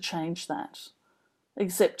want to change that?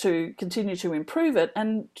 Except to continue to improve it.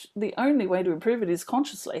 And the only way to improve it is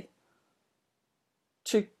consciously,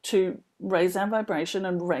 to raise our vibration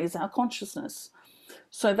and raise our consciousness.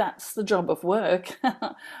 So that's the job of work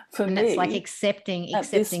for and me. that's like accepting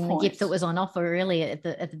the gift that was on offer really at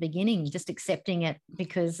the beginning, just accepting it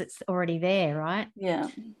because it's already there, right? Yeah.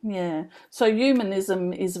 So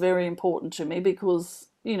humanism is very important to me because,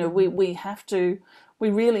 we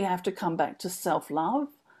really have to come back to self-love,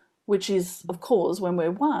 which is, of course, when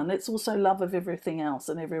we're one, it's also love of everything else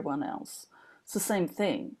and everyone else. It's the same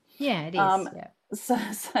thing. Yeah, it is. Yeah. So,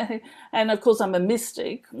 and of course I'm a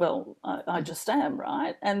mystic. Well, I just am,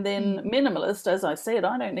 right? And then minimalist, as I said,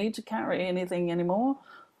 I don't need to carry anything anymore.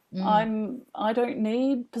 I don't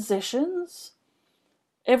need possessions.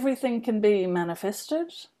 Everything can be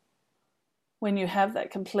manifested when you have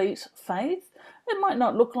that complete faith. It might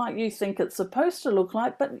not look like you think it's supposed to look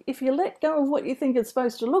like, but if you let go of what you think it's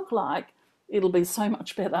supposed to look like, it'll be so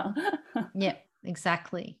much better. Yeah,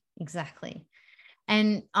 exactly.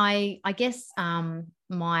 And I guess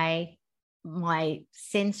my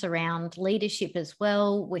sense around leadership as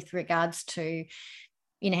well, with regards to,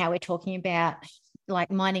 how we're talking about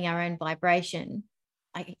like minding our own vibration,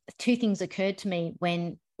 two things occurred to me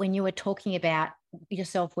when you were talking about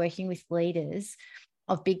yourself working with leaders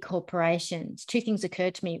of big corporations. Two things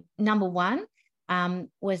occurred to me. Number one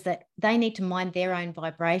was that they need to mind their own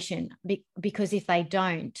vibration, because if they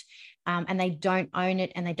don't, and they don't own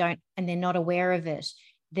it, and they're not aware of it,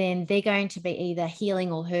 then they're going to be either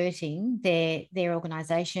healing or hurting their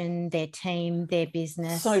organization, their team, their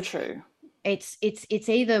business. So true. It's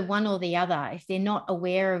either one or the other. If they're not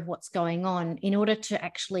aware of what's going on, in order to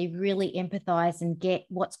actually really empathize and get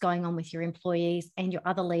what's going on with your employees and your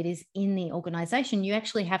other leaders in the organization, you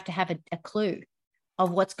actually have to have a clue of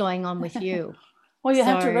what's going on with you. Well, you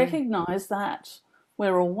have to recognize that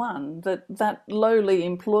we're all one, that lowly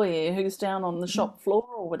employee who's down on the shop floor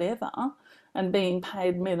or whatever and being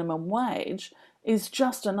paid minimum wage is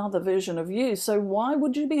just another version of you. So why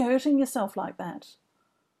would you be hurting yourself like that?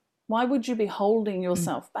 Why would you be holding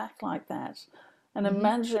yourself back like that? And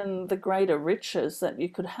imagine the greater riches that you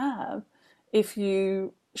could have if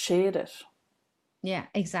you shared it. Yeah,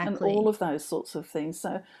 exactly. And all of those sorts of things.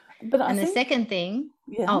 So, but I think the second thing.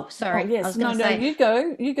 Yeah. Oh, sorry. Oh, yes. No, you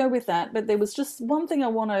go with that. But there was just one thing I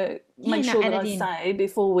want to make sure that I say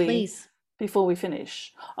before we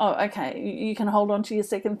finish. Oh, okay. You can hold on to your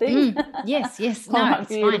second thing. Yes. All No, right,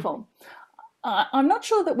 it's beautiful. fine. I'm not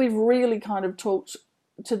sure that we've really kind of talked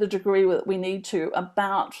to the degree that we need to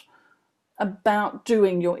about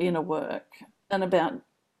doing your inner work and about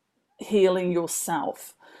healing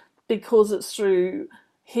yourself, because it's through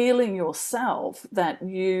healing yourself that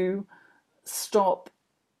you stop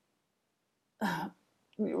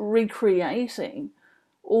recreating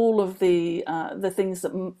all of the things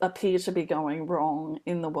that appear to be going wrong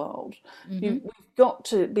in the world. We've got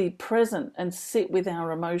to be present and sit with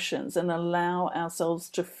our emotions and allow ourselves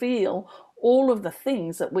to feel all of the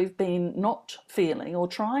things that we've been not feeling or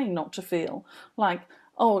trying not to feel. Like,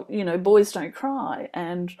 boys don't cry.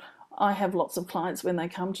 And I have lots of clients, when they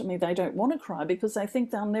come to me, they don't want to cry because they think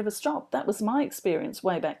they'll never stop. That was my experience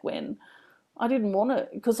way back when. I didn't want it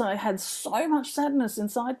because I had so much sadness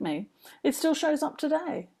inside me. It still shows up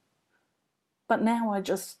today. But now I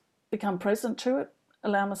just become present to it,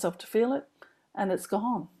 allow myself to feel it, and it's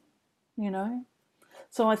gone,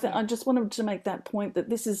 So I just wanted to make that point, that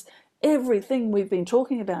this is everything we've been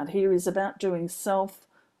talking about here is about doing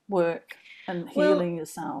self-work and healing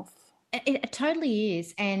yourself. It totally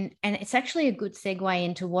is. And it's actually a good segue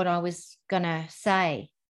into what I was going to say,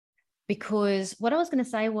 because what I was going to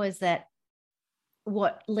say was that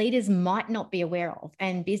what leaders might not be aware of,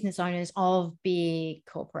 and business owners of big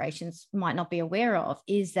corporations might not be aware of,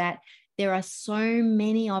 is that there are so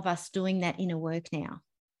many of us doing that inner work now.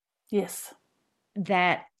 Yes.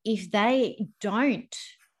 That if they don't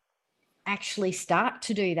actually start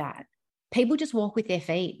to do that, people just walk with their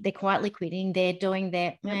feet. They're quietly quitting. They're doing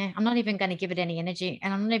their, I'm not even going to give it any energy,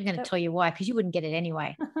 and I'm not even going to tell you why, because you wouldn't get it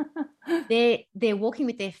anyway. They're walking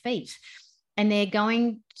with their feet, and they're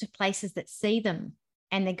going to places that see them,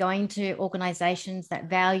 and they're going to organizations that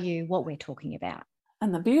value what we're talking about.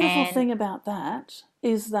 And the beautiful thing about that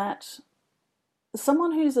is that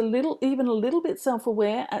someone who's even a little bit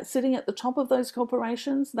self-aware at sitting at the top of those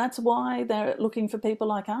corporations, that's why they're looking for people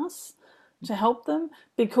like us to help them,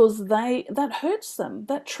 because that hurts them,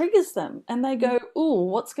 that triggers them, and they go, "Oh,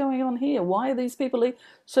 what's going on here? Why are these people leaving?"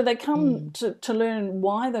 So they come to learn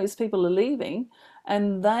why those people are leaving,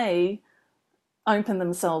 and they open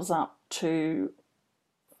themselves up to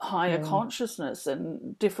higher Really. consciousness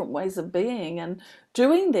and different ways of being and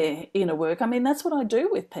doing their inner work. I mean, that's what I do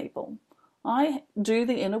with people. I do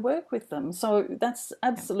the inner work with them. So that's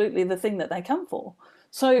absolutely the thing that they come for.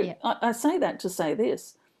 So Yeah. I say that to say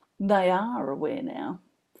this. They are aware now.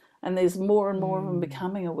 And there's more and more of them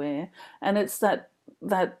becoming aware. And it's that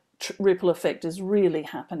ripple effect is really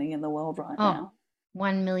happening in the world right now.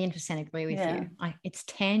 1,000,000% agree with Yeah. you. It's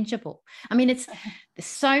tangible. I mean, there's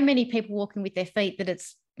so many people walking with their feet that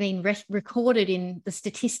it's been recorded in the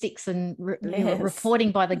statistics and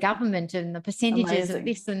reporting by the government and the percentages of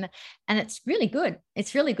this and it's really good.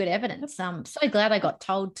 It's really good evidence. I'm so glad I got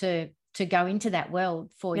told to go into that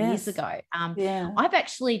world 4 years ago. I've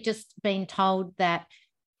actually just been told that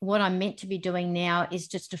what I'm meant to be doing now is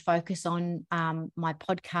just to focus on my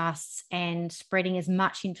podcasts and spreading as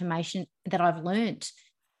much information that I've learnt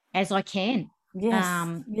as I can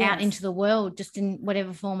out into the world, just in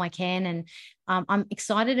whatever form I can. And I'm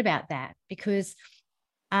excited about that because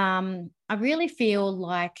I really feel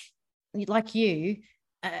like you,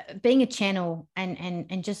 being a channel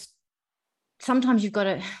and just sometimes you've got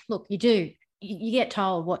to look, you get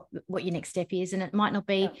told what your next step is, and it might not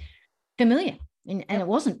be familiar. And it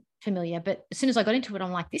wasn't familiar, but as soon as I got into it,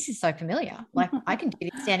 I'm like, this is so familiar. Like I can do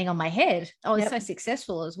this standing on my head. I was so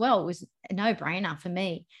successful as well. It was a no-brainer for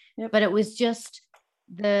me. But it was just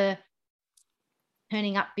the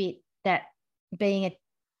turning up bit, that being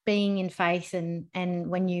in faith, and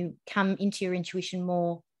when you come into your intuition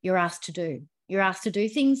more, you're asked to do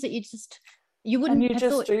things that you wouldn't have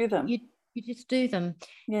thought. Do them. You just do them.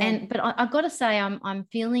 But I've got to say, I'm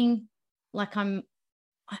feeling like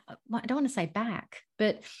I don't want to say back,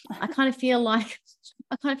 but I kind of feel like,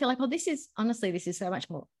 oh, this is so much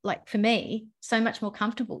more, like for me, so much more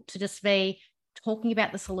comfortable to just be talking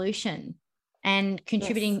about the solution and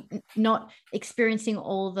contributing, not experiencing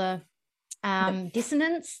all the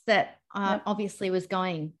dissonance that obviously was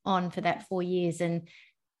going on for that 4 years. And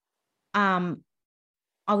I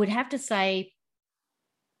would have to say,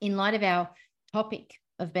 in light of our topic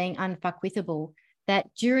of being unfuckwithable, that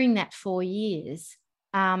during that 4 years,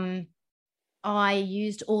 I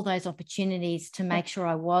used all those opportunities to make sure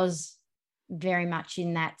I was very much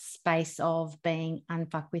in that space of being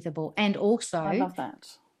unfuckwithable. And also, I love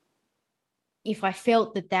that. If I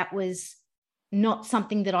felt that was not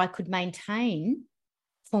something that I could maintain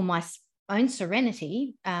for my own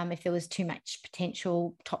serenity, if there was too much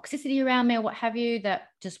potential toxicity around me or what have you, that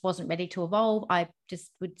just wasn't ready to evolve, I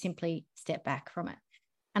just would simply step back from it.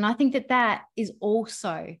 And I think that is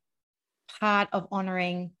also part of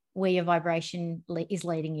honoring where your vibration is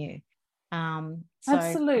leading you.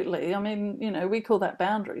 Absolutely. I mean, we call that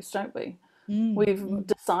boundaries, don't we? We've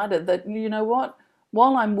decided that, you know what,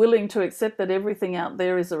 while I'm willing to accept that everything out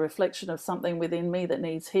there is a reflection of something within me that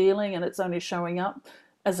needs healing, and it's only showing up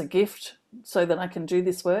as a gift so that I can do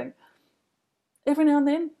this work, every now and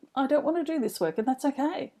then I don't want to do this work, and that's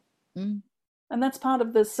okay. And that's part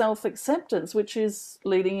of the self-acceptance, which is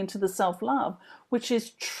leading into the self-love, which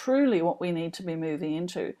is truly what we need to be moving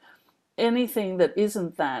into. Anything that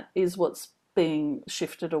isn't that is what's being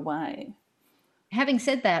shifted away. Having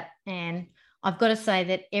said that, Anne, I've got to say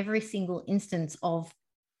that every single instance of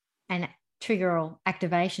an trigger or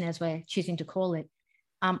activation, as we're choosing to call it,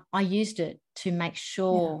 I used it to make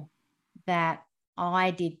sure that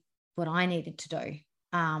I did what I needed to do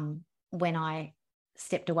when I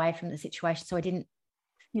stepped away from the situation. So I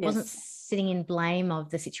wasn't sitting in blame of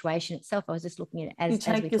the situation itself. I was just looking at it as we talk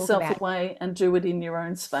about. You take yourself away and do it in your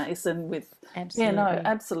own space and with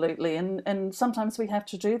absolutely. And sometimes we have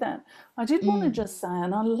to do that. I did want to just say,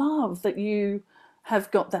 and I love that you have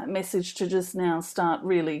got that message to just now start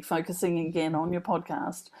really focusing again on your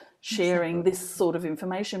podcast, sharing this sort of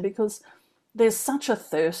information, because there's such a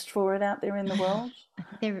thirst for it out there in the world.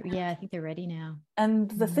 I think they're ready now. And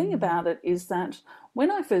the thing about it is that when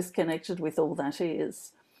I first connected with all that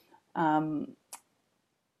is, I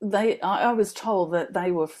was told that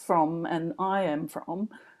they were from, and I am from,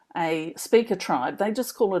 a speaker tribe. They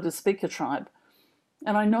just call it a speaker tribe.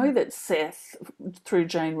 And I know that Seth, through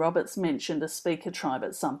Jane Roberts, mentioned a speaker tribe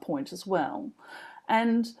at some point as well.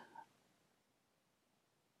 And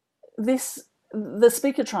the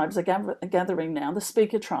speaker tribes are gathering now. The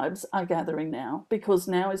speaker tribes are gathering now because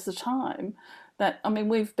now is the time that, I mean,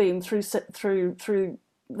 we've been through the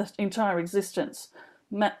entire existence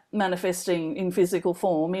manifesting in physical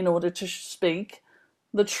form in order to speak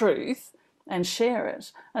the truth and share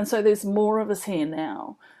it. And so there's more of us here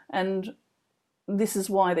now. And this is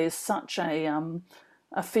why there's such a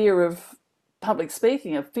fear of public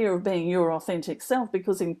speaking, a fear of being your authentic self,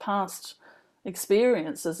 because in past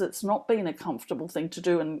experiences. It's not been a comfortable thing to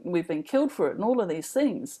do, and we've been killed for it and all of these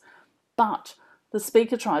things. But the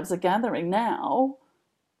speaker tribes are gathering now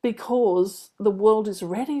because the world is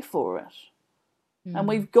ready for it. And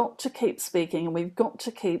we've got to keep speaking, and we've got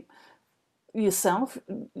to keep yourself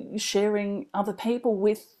sharing other people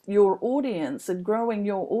with your audience and growing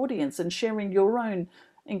your audience and sharing your own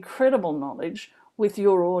incredible knowledge with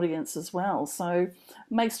your audience as well. So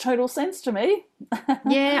makes total sense to me.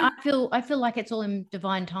 Yeah, I feel like it's all in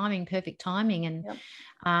divine timing, perfect timing, and Yep.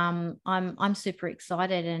 I'm super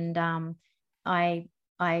excited, and I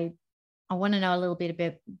want to know a little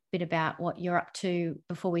bit about what you're up to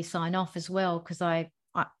before we sign off as well, because I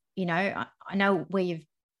know where you've,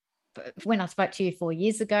 when I spoke to you 4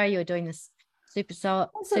 years ago, you were doing this super soul,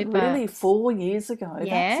 Was it really 4 years ago?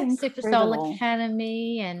 Yeah, That's Super Soul incredible.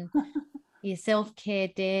 Academy and your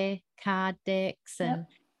self-care card decks, and Yep.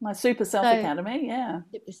 My Super Self Academy, yeah.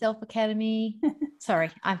 Super Self Academy. Sorry,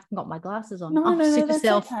 I've got my glasses on. No, Super that's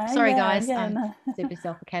Self. okay. Sorry, Yeah, guys. yeah, no. Super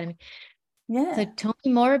Self Academy. Yeah. So tell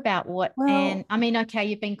me more about what, Well, and I mean, okay,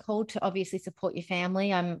 you've been called to obviously support your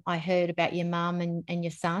family. I heard about your mum and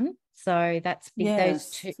your son. So that's big.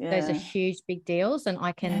 yes, Those are yeah. huge, big deals. And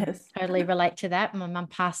I can Yes. totally relate to that. My mum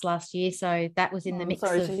passed last year. So that was in the I'm mix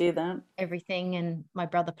sorry of to hear that. everything. And my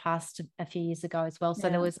brother passed a few years ago as well. So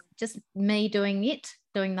Yeah. there was just me doing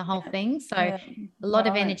the whole thing. So Yeah. a lot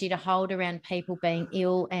of Right. energy to hold around people being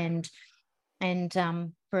ill and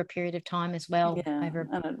for a period of time as well. Yeah,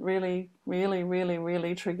 and it really, really, really,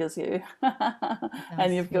 really triggers you,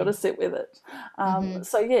 and you've got yeah. to sit with it. Mm-hmm.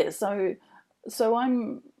 So yeah, so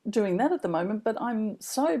I'm doing that at the moment, but I'm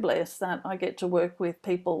so blessed that I get to work with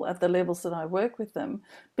people at the levels that I work with them,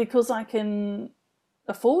 because I can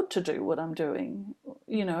afford to do what I'm doing,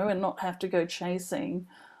 and not have to go chasing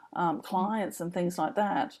clients and things like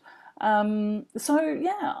that. So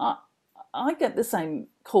yeah, I get the same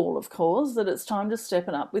call, of course, that it's time to step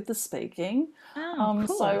it up with the speaking. Oh, of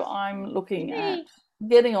So course. I'm looking Yay. at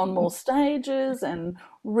getting on more stages and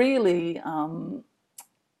really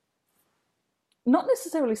not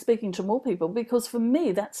necessarily speaking to more people, because for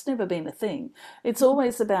me that's never been a thing. It's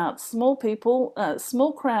always about small people,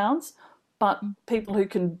 small crowds, but people who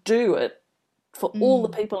can do it for all the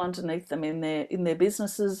people underneath them in their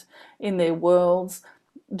businesses, in their worlds,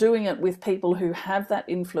 doing it with people who have that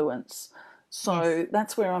influence. So Yes.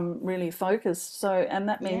 that's where I'm really focused. So, and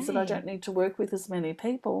that means that I Yay. don't need to work with as many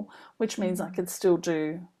people, which means I could still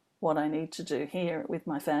do what I need to do here with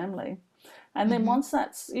my family. And then once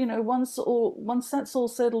that's, once that's all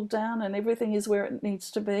settled down and everything is where it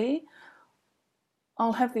needs to be,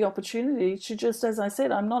 I'll have the opportunity to just, as I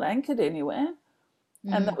said, I'm not anchored anywhere.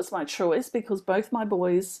 And that was my choice, because both my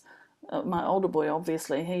boys, my older boy,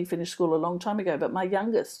 obviously, he finished school a long time ago, but my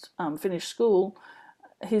youngest finished school.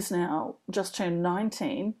 He's now just turned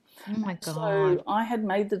 19. Oh my So God. I had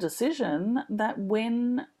made the decision that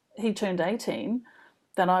when he turned 18,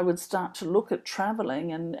 that I would start to look at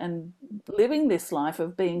traveling and living this life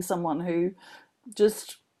of being someone who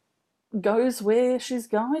just goes where she's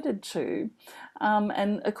guided to.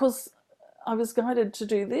 And of course, I was guided to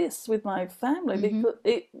do this with my family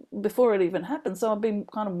before it even happened. So I've been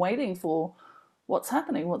kind of waiting for what's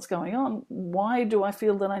happening, what's going on. Why do I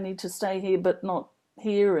feel that I need to stay here but not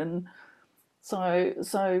here? And so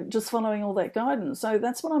just following all that guidance. So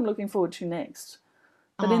that's what I'm looking forward to next.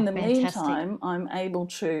 But in the meantime, I'm able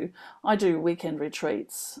to, I do weekend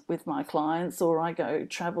retreats with my clients, or I go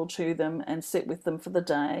travel to them and sit with them for the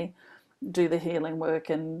day, do the healing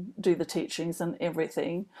work and do the teachings and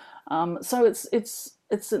everything. So it's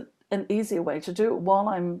an easier way to do it while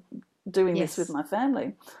I'm doing this with my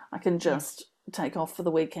family. I can just take off for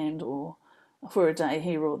the weekend or for a day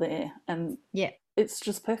here or there, and it's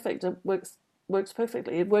just perfect. It works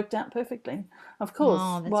perfectly. It worked out perfectly. Of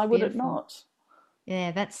course, why would it not?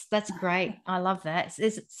 Yeah, that's great. I love that.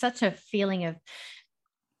 It's such a feeling of,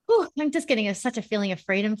 I'm just getting such a feeling of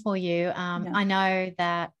freedom for you. I know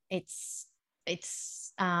that it's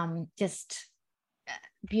just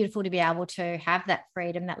beautiful to be able to have that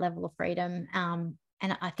freedom, that level of freedom. And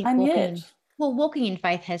I think walking in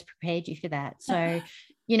faith has prepared you for that. So,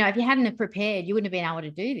 if you hadn't have prepared, you wouldn't have been able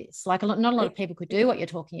to do this. Like not a lot of people could do what you're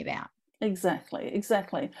talking about.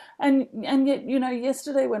 Exactly. And yet,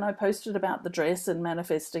 yesterday when I posted about the dress and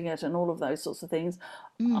manifesting it and all of those sorts of things,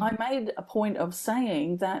 I made a point of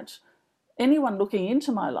saying that anyone looking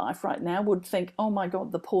into my life right now would think, oh my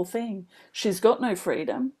God, the poor thing. She's got no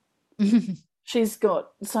freedom. She's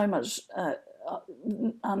got so much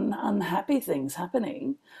unhappy things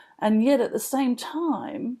happening. And yet at the same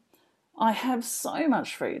time, I have so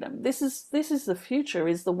much freedom. This is the future,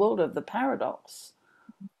 is the world of the paradox.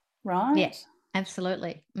 right? Yeah,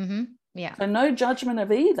 absolutely. Yeah. So no judgment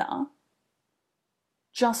of either,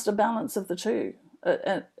 just a balance of the two,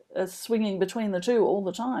 a swinging between the two all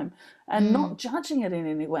the time, and not judging it in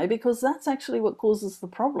any way, because that's actually what causes the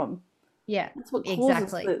problem. Yeah, That's what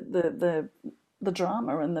causes exactly. the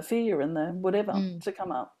drama and the fear and the whatever to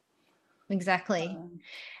come up. Exactly.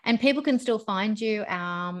 And people can still find you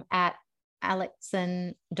at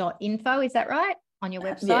Aleckson.info, is that right? On your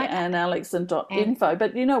website? Yeah, and Aleckson.info.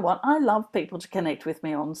 But you know what? I love people to connect with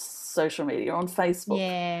me on social media, on Facebook.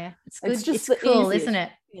 Yeah, it's good. It's just it's cool, easiest. isn't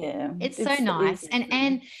it? Yeah, it's so nice.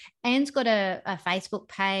 And Anne's got a Facebook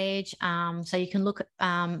page, so you can look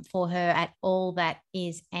for her at All That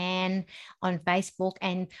Is Anne on Facebook.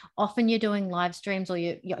 And often you're doing live streams, or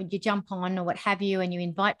you jump on or what have you, and you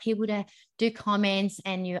invite people to do comments,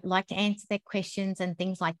 and you like to answer their questions and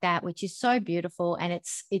things like that, which is so beautiful. And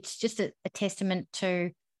it's just a testament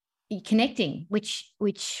to connecting, which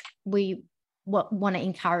we want to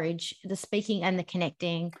encourage. The speaking and the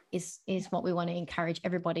connecting is what we want to encourage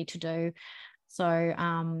everybody to do. So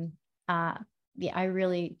I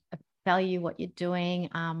really value what you're doing.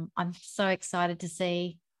 I'm so excited to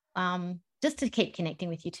see just to keep connecting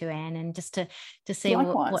with you too, Anne, and just to see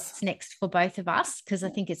what's next for both of us, because I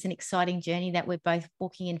think it's an exciting journey that we're both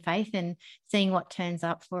walking in faith and seeing what turns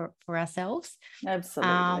up for ourselves.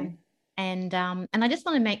 Absolutely. And I just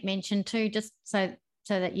want to make mention too, just so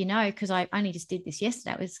that you know, because I only just did this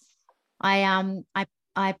yesterday,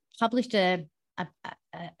 I published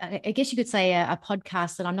I guess you could say a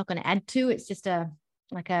podcast that I'm not going to add to. It's just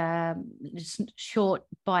just short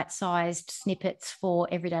bite-sized snippets for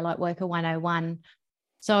Everyday Light Worker 101.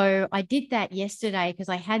 So I did that yesterday because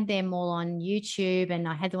I had them all on YouTube, and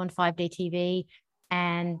I had them on 5D TV,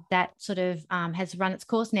 and that sort of has run its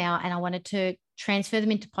course now, and I wanted to transfer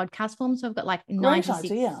them into podcast form. So I've got like 96.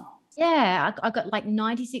 Great idea. Yeah, I've got like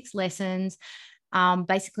 96 lessons,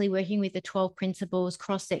 basically working with the 12 principles,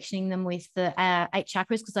 cross-sectioning them with the 8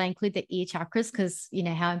 chakras, because I include the ear chakras because you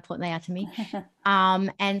know how important they are to me.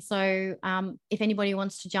 And so if anybody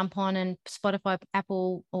wants to jump on and Spotify,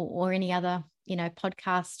 Apple, or any other,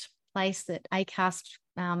 podcast place that Acast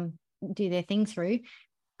do their thing through,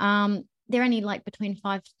 they're only like between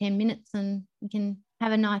 5 to 10 minutes, and you can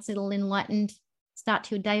have a nice little enlightened start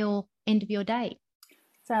to your day or end of your day.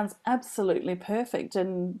 Sounds absolutely perfect.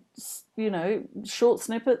 And, short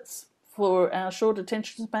snippets for our short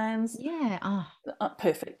attention spans. Yeah.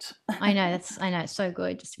 Perfect. I know. It's so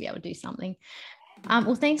good just to be able to do something.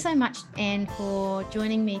 Well, thanks so much, Anne, for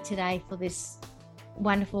joining me today for this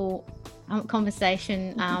wonderful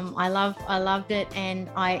conversation. I loved it, and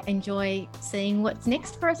I enjoy seeing what's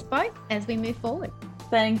next for us both as we move forward.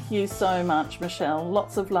 Thank you so much, Michelle.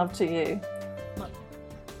 Lots of love to you.